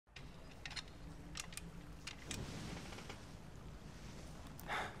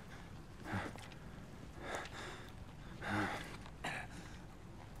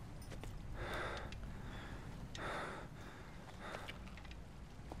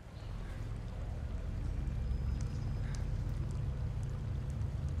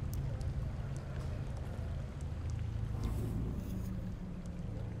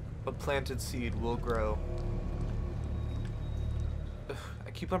A planted seed will grow. Ugh,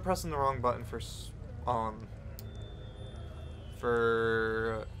 I keep on pressing the wrong button for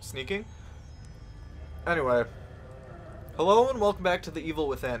sneaking. Anyway, hello and welcome back to The Evil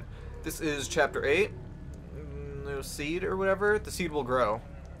Within. This is chapter 8. The seed or whatever. The seed will grow.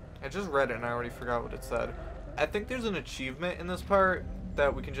 I just read it and I already forgot what it said. I think there's an achievement in this part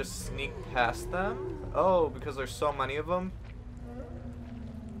that we can just sneak past them. Oh, because there's so many of them.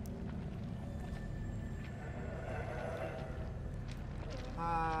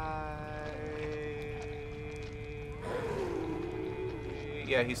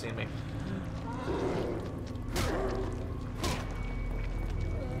 Yeah, he's seen me.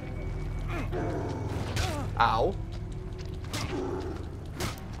 Ow.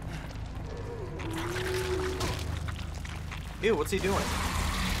 Ew, what's he doing?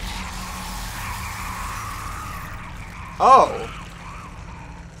 Oh!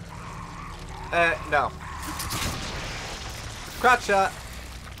 No. Crotch shot!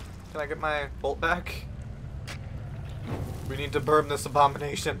 Can I get my bolt back? We need to burn this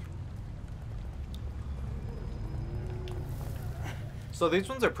abomination. So these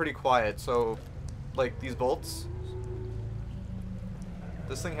ones are pretty quiet, so like these bolts.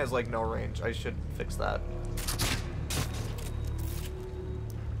 This thing has like no range. I should fix that.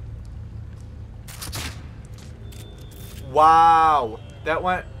 Wow, that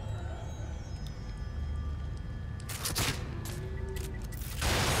went.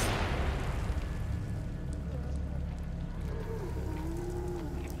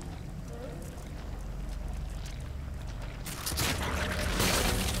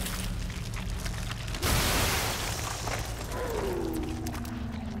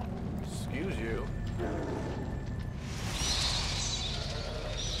 Excuse you.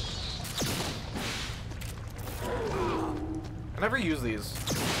 I never use these.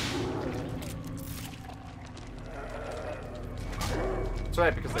 That's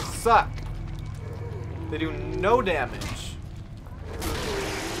right, because they suck. They do no damage.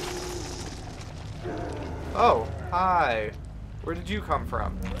 Oh, hi. Where did you come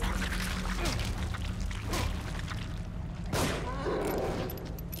from?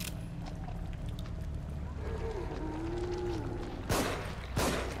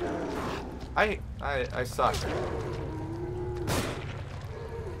 I suck.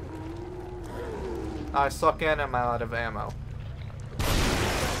 I suck and I'm out of ammo.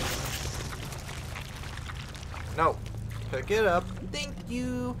 No. Pick it up. Thank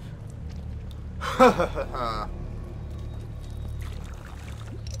you.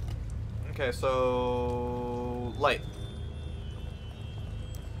 Okay, so light.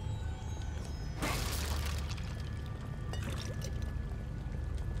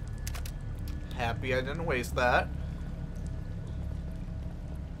 Happy I didn't waste that.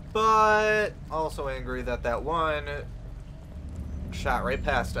 But also angry that that one shot right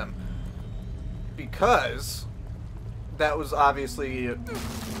past him. Because that obviously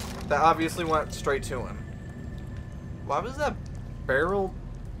went straight to him. Why was that barrel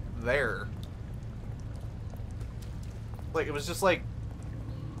there? Like, it was just like,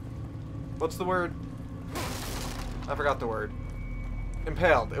 what's the word? I forgot the word.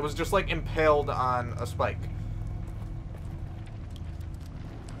 Impaled. It was just like impaled on a spike.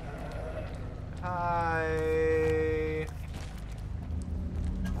 Hi.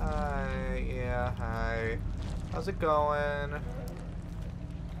 Hi. Yeah, hi. How's it going?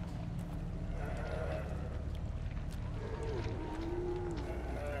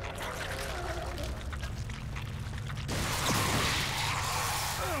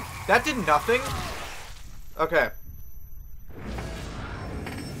 That did nothing? Okay.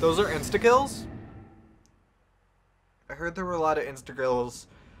 Those are insta-kills? I heard there were a lot of insta-kills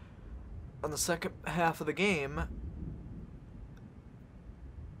on the second half of the game,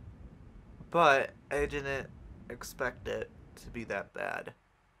 but I didn't expect it to be that bad.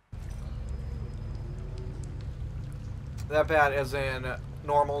 That bad as in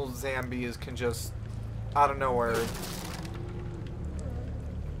normal zombies can just, out of nowhere,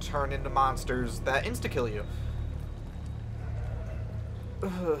 turn into monsters that insta-kill you.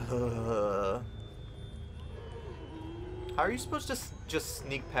 How are you supposed to just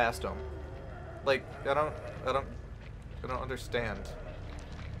sneak past them? Like, I don't understand.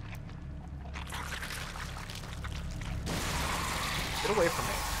 Get away from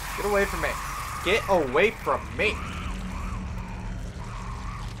me. Get away from me. Get away from me.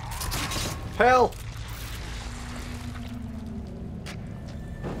 Hell.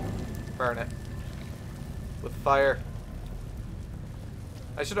 Burn it. With fire.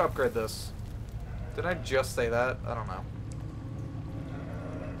 I should upgrade this. Did I just say that? I don't know.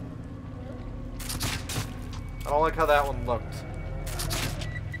 don't like how that one looked.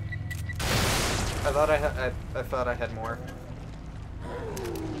 I thought I had more.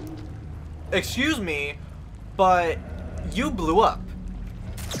 Excuse me, but you blew up.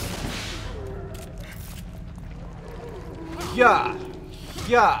 Yeah.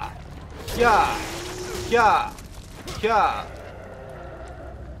 Yeah. Yeah. Yeah. Yeah.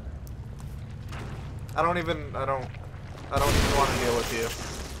 I don't even want to deal with you.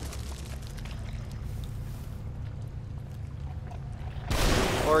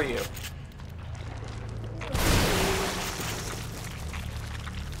 Or you.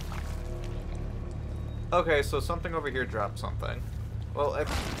 Okay, so something over here dropped something. Well, I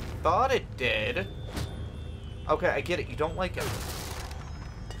thought it did. Okay, I get it. You don't like it.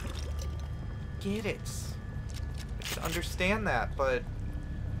 Get it. I can understand that, but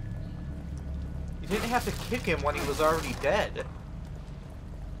you didn't have to kick him when he was already dead.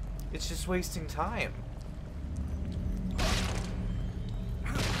 It's just wasting time.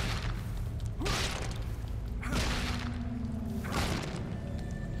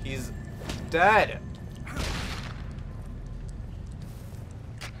 He's dead.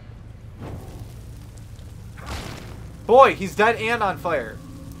 Boy, he's dead and on fire.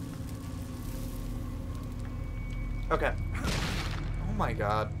 Okay. Oh my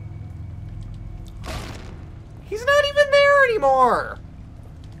god. He's not even there anymore!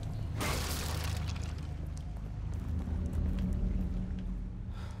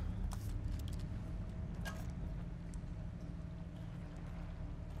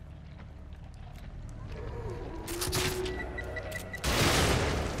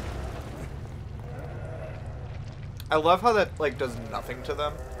 I love how that, like, does nothing to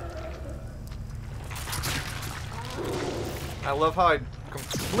them. I love how I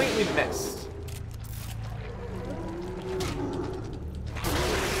completely missed.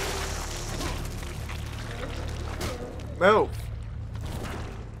 Move!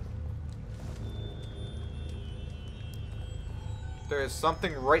 There is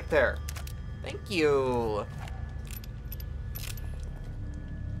something right there. Thank you.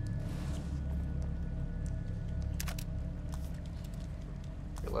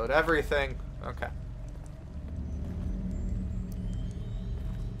 Reload everything. Okay.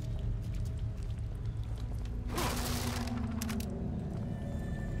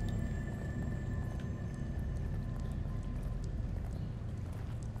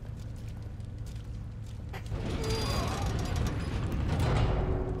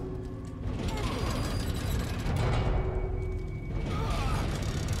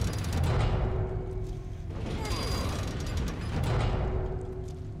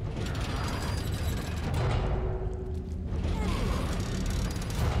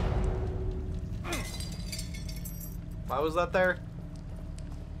 Why was that there?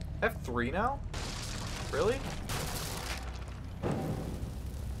 I have 3 now? Really?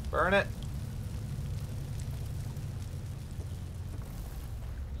 Burn it.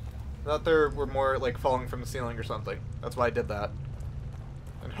 I thought there were more, like, falling from the ceiling or something. That's why I did that.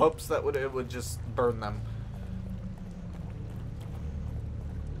 In hopes that it would just burn them.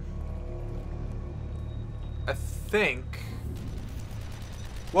 I think...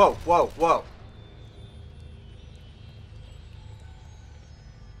 Whoa, whoa, whoa.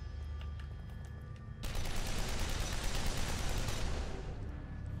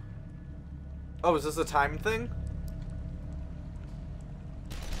 Oh, is this a time thing?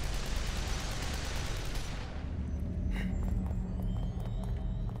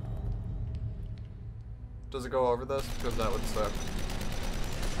 Does it go over this? Because that would suck.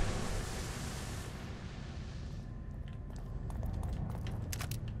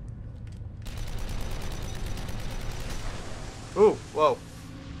 Ooh, whoa.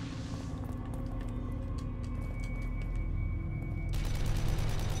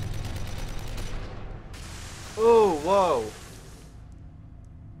 Oh, whoa.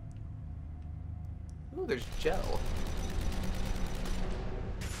 Ooh, there's gel.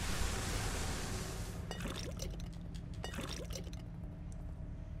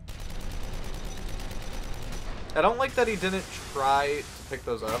 I don't like that he didn't try to pick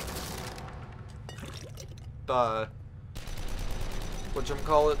those up.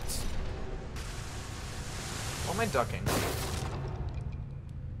 Whatchamacallit? Why am I ducking?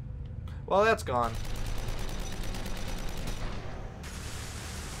 Well, that's gone.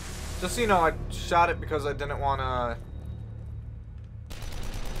 Just so you know, I shot it because I didn't want to...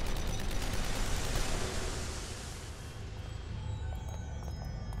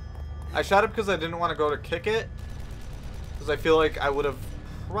 I shot it because I didn't want to go to kick it. Because I feel like I would have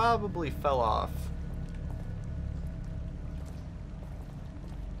probably fell off.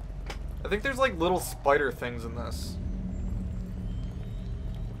 I think there's like little spider things in this.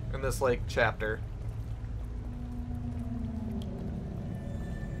 In this like chapter.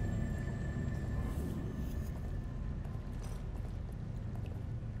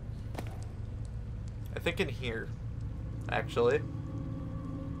 I think in here, actually.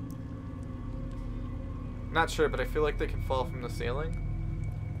 Not sure, but I feel like they can fall from the ceiling.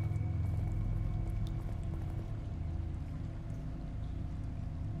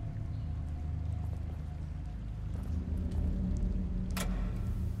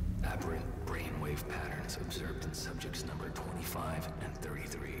 Aberrant brainwave patterns observed in subjects number 25 and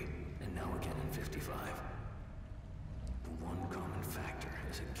 33, and now again in 55. The one common factor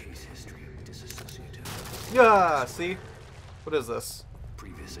is a case history of disassociative. Yeah, see? What is this?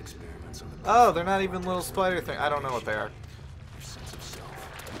 Previous experiments on the Oh, they're not even little spider things. I don't know what they are. Your sense of self.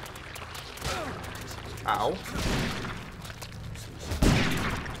 Ow.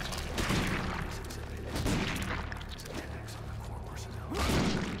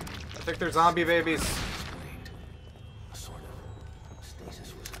 I think they're zombie babies. A sort of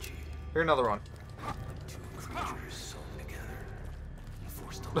stasis was achieved. Here, another one. Two creatures sewn together and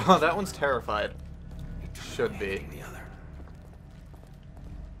forced to Oh, that one's terrified. Should be. the other.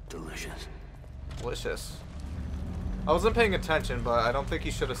 Delicious. Delicious. I wasn't paying attention, but I don't think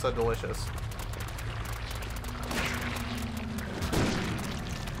he should have said delicious.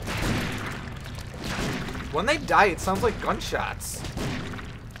 When they die, it sounds like gunshots.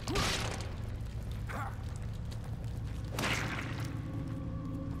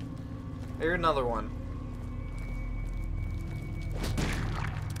 Here's another one.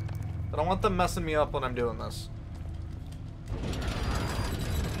 I don't want them messing me up when I'm doing this.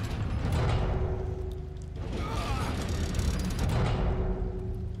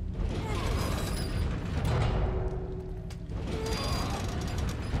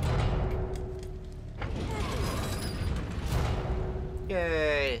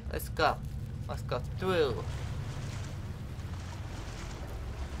 Yay! Let's go. Let's go through.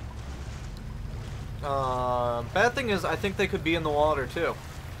 Bad thing is, I think they could be in the water too.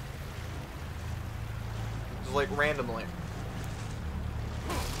 Just like randomly.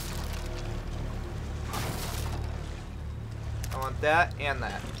 I want that and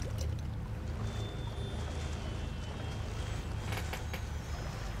that.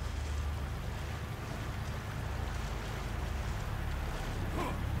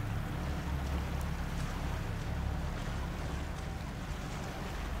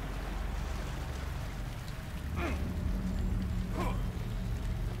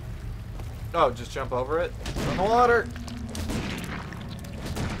 Oh, just jump over it? In the water!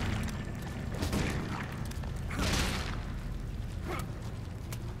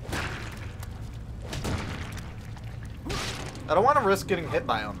 I don't want to risk getting hit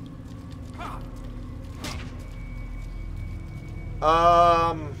by him.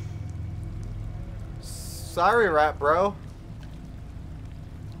 Sorry, rat bro.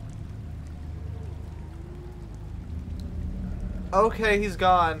 Okay, he's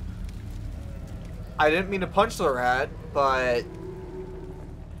gone. I didn't mean to punch the rat, but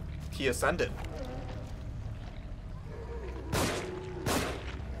he ascended.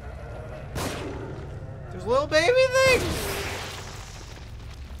 There's little baby things!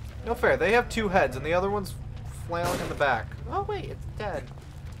 No fair, they have two heads and the other one's flailing in the back. Oh wait, it's dead.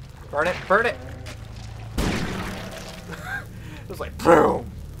 Burn it, burn it! It was like,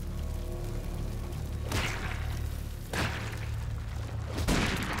 boom!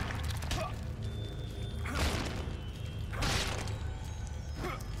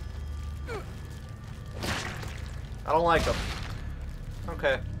 I don't like them.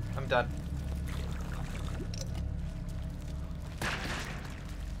 Okay, I'm done.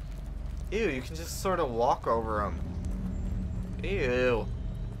 Ew, you can just sort of walk over them. Ew.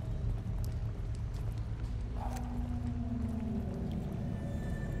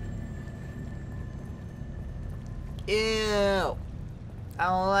 Ew. I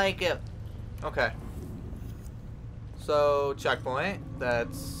don't like it. Okay. So, checkpoint.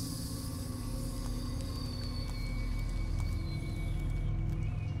 That's...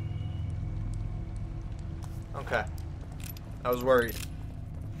 Okay. I was worried.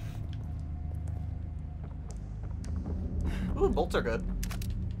 Ooh, bolts are good.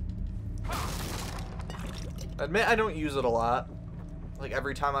 I admit I don't use it a lot. Like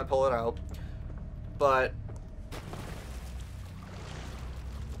every time I pull it out. But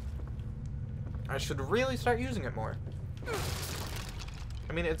I should really start using it more.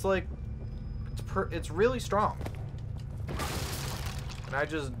 I mean, it's like it's really strong. And I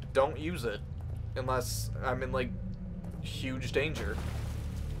just don't use it unless I'm in like huge danger.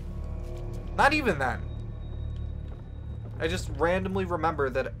 Not even then. I just randomly remember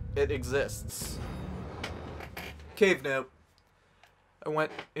that it exists. Cave note. I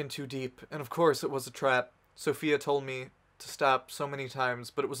went in too deep, and of course it was a trap. Sophia told me to stop so many times,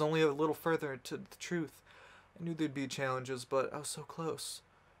 but it was only a little further to the truth. I knew there'd be challenges, but I was so close.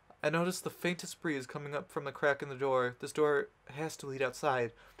 I noticed the faintest breeze coming up from the crack in the door. This door has to lead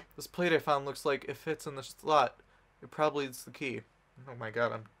outside. This plate I found looks like it fits in the slot. It probably is the key. Oh my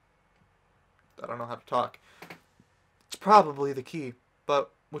god, I don't know how to talk. It's probably the key,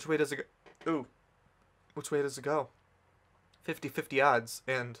 but which way does it go? Ooh. Which way does it go? 50-50 odds,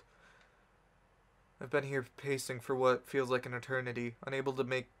 and I've been here pacing for what feels like an eternity, unable to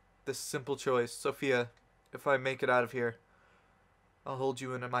make this simple choice. Sophia, if I make it out of here, I'll hold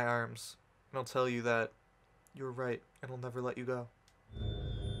you in my arms, and I'll tell you that you were right, and I'll never let you go.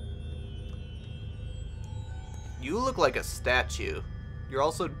 You look like a statue. You're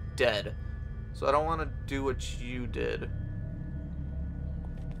also dead, so I don't want to do what you did.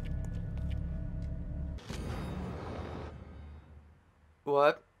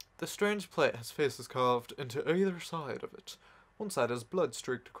 What? The strange plate has faces carved into either side of it. One side has blood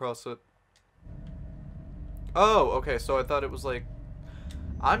streaked across it. Oh, okay, so I thought it was like...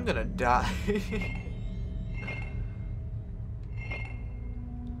 I'm gonna die.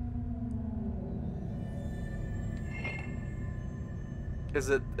 Is...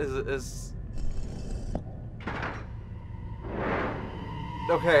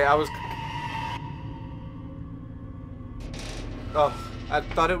 Okay, I was... Oh, I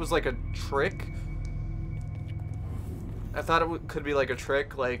thought it was like a trick. I thought it could be like a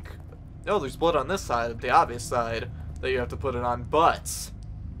trick, like... Oh, there's blood on this side, the obvious side, that you have to put it on, but...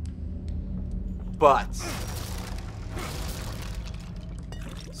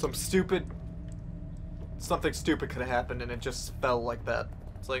 Something stupid could have happened and it just fell like that.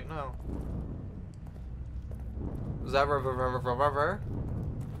 It's like, no. Is that River?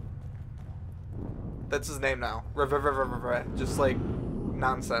 That's his name now. River. Just like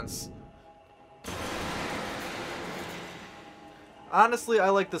nonsense. Honestly, I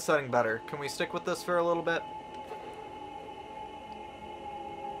like this setting better. Can we stick with this for a little bit?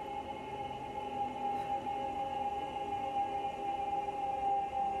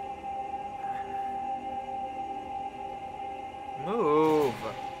 Move.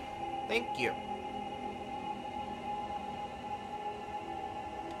 Thank you.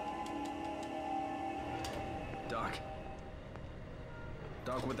 Doc,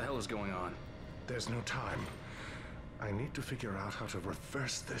 what the hell is going on? There's no time. I need to figure out how to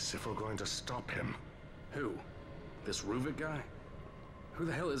reverse this if we're going to stop him. Who? This Ruvik guy? Who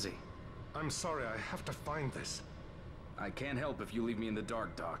the hell is he? I'm sorry, I have to find this. I can't help if you leave me in the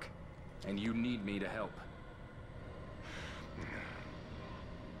dark, Doc. And you need me to help.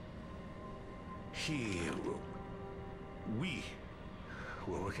 We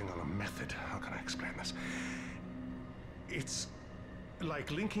were working on a method. How can I explain this? It's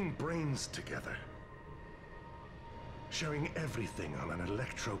like linking brains together. Sharing everything on an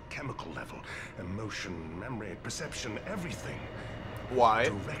electrochemical level. Emotion, memory, perception, everything. Why?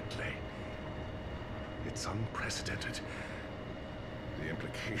 Directly. It's unprecedented. The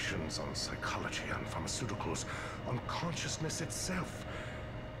implications on psychology, on pharmaceuticals, on consciousness itself.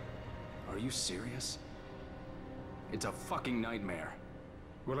 Are you serious? It's a fucking nightmare.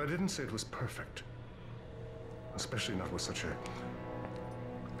 Well, I didn't say it was perfect. Especially not with such a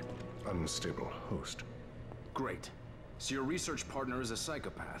unstable host. Great. So your research partner is a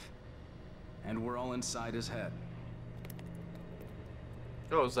psychopath. And we're all inside his head.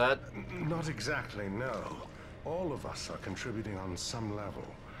 Oh, is that? Not exactly, no. All of us are contributing on some level.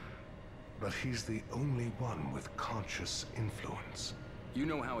 But he's the only one with conscious influence. You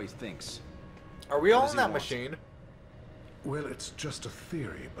know how he thinks. Are we all does in he that want? machine? Well, it's just a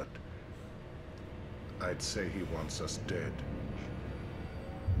theory, but I'd say he wants us dead.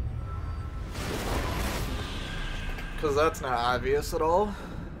 Because that's not obvious at all.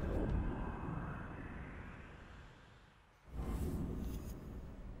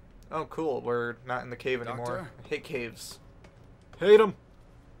 Oh, cool. We're not in the cave anymore. Doctor? I hate caves. Hate them.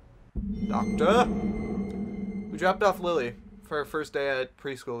 Doctor? We dropped off Lily for her first day at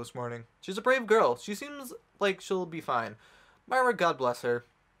preschool this morning. She's a brave girl. She seems like she'll be fine. Myra, God bless her,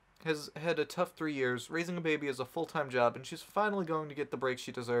 has had a tough 3 years. Raising a baby is a full-time job, and she's finally going to get the break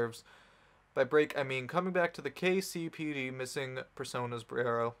she deserves. By break, I mean coming back to the KCPD missing personas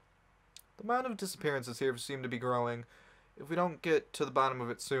bureau. The amount of disappearances here seem to be growing. If we don't get to the bottom of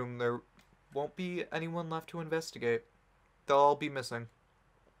it soon, there won't be anyone left to investigate. They'll all be missing.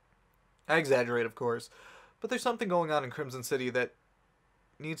 I exaggerate, of course, but there's something going on in Crimson City that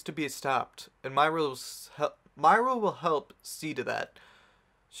needs to be stopped, and Myra will help see to that.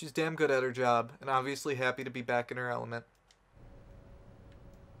 She's damn good at her job, and obviously happy to be back in her element.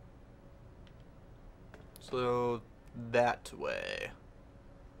 So, that way.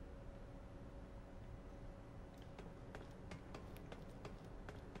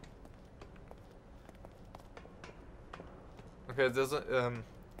 Okay, it doesn't, oh,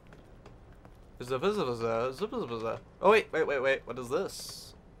 wait, what is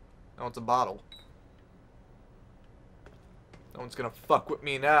this? Oh, it's a bottle. No one's gonna fuck with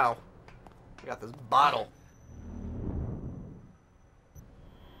me now. I got this bottle.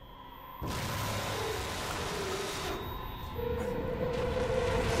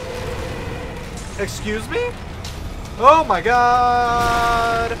 Excuse me? Oh my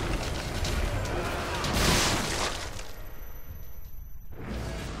god!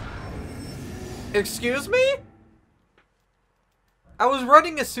 Excuse me? I was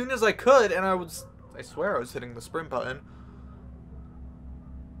running as soon as I could, and I swear I was hitting the sprint button.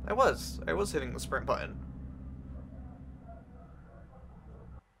 I was hitting the sprint button.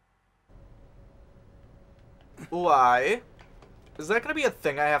 Why? Is that gonna be a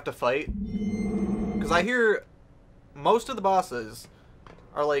thing I have to fight? Because I hear most of the bosses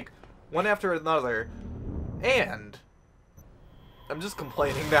are like one after another, and I'm just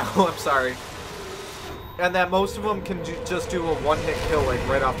complaining now, I'm sorry. And that most of them can just do a one-hit kill, like,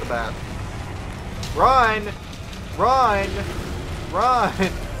 right off the bat. Run! Run! Run!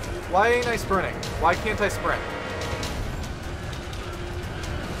 Why ain't I sprinting? Why can't I sprint?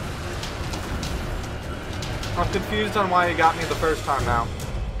 I'm confused on why it got me the first time now.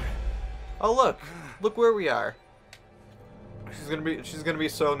 Oh, look. Look where we are. She's gonna be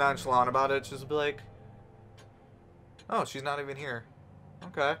so nonchalant about it. She'll be like, oh, she's not even here.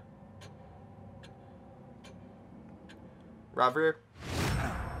 Okay. Robert?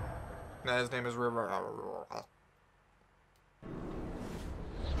 No, his name is River.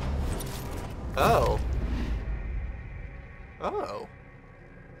 Oh. Oh.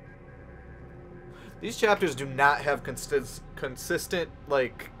 These chapters do not have consistent,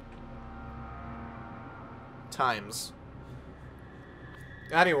 like, times.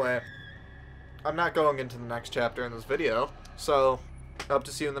 Anyway, I'm not going into the next chapter in this video, so I hope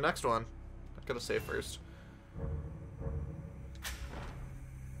to see you in the next one. I gotta save first.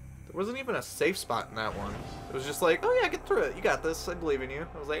 There wasn't even a safe spot in that one. It was just like, oh yeah, get through it. You got this. I believe in you.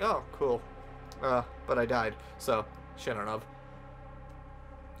 I was like, oh, cool. But I died, so shouldn't have.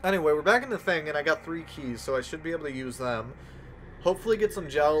 Anyway, we're back in the thing, and I got 3 keys, so I should be able to use them. Hopefully get some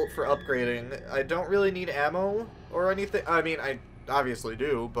gel for upgrading. I don't really need ammo or anything. I mean, I obviously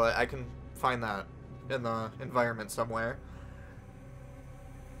do, but I can find that in the environment somewhere.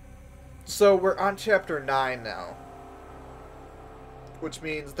 So we're on chapter 9 now. Which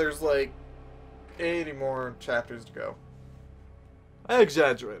means there's like 80 more chapters to go. I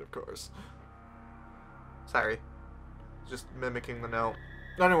exaggerate, of course. Sorry. Just mimicking the note.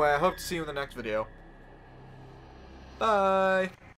 Anyway, I hope to see you in the next video. Bye!